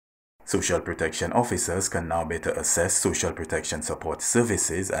Social protection officers can now better assess social protection support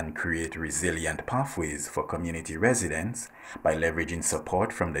services and create resilient pathways for community residents by leveraging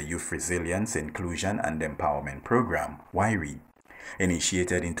support from the Youth Resilience, Inclusion and Empowerment Program, Y-RIE.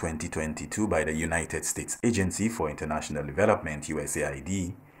 Initiated in 2022 by the United States Agency for International Development,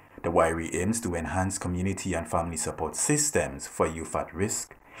 USAID, the Y-RIE aims to enhance community and family support systems for youth at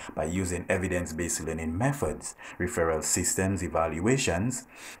risk by using evidence-based learning methods, referral systems evaluations,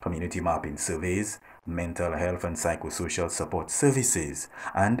 community mapping surveys, mental health and psychosocial support services,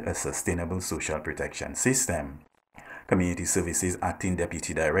 and a sustainable social protection system. Community Services Acting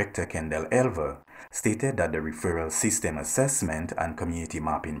Deputy Director Kendall Elver stated that the referral system assessment and community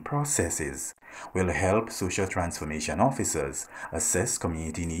mapping processes will help social transformation officers assess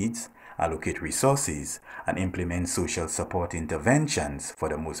community needs, allocate resources, and implement social support interventions for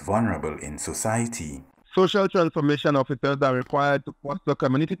the most vulnerable in society. Social transformation officers are required to foster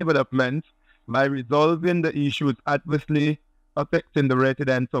community development by resolving the issues adversely affecting the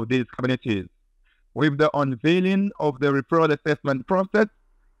residents of these communities. With the unveiling of the referral assessment process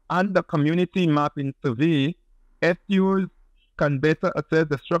and the community mapping survey, STOs can better assess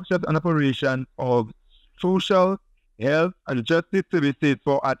the structures and operations of social, health, and justice services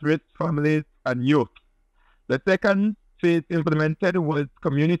for at-risk families and youth. The second phase implemented was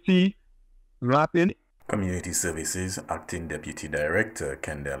community mapping. Community Services Acting Deputy Director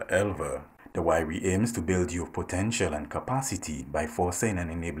Kendall Elver. The Y-RIE aims to build youth potential and capacity by fostering an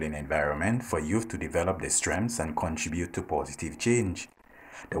enabling environment for youth to develop their strengths and contribute to positive change.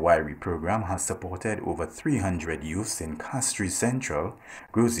 The Y-RIE program has supported over 300 youths in Castries Central,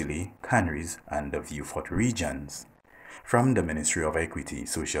 Grosili, Canaries, and the Vieux Fort regions. From the Ministry of Equity,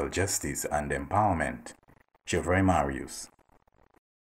 Social Justice and Empowerment, Y-RIE Marius.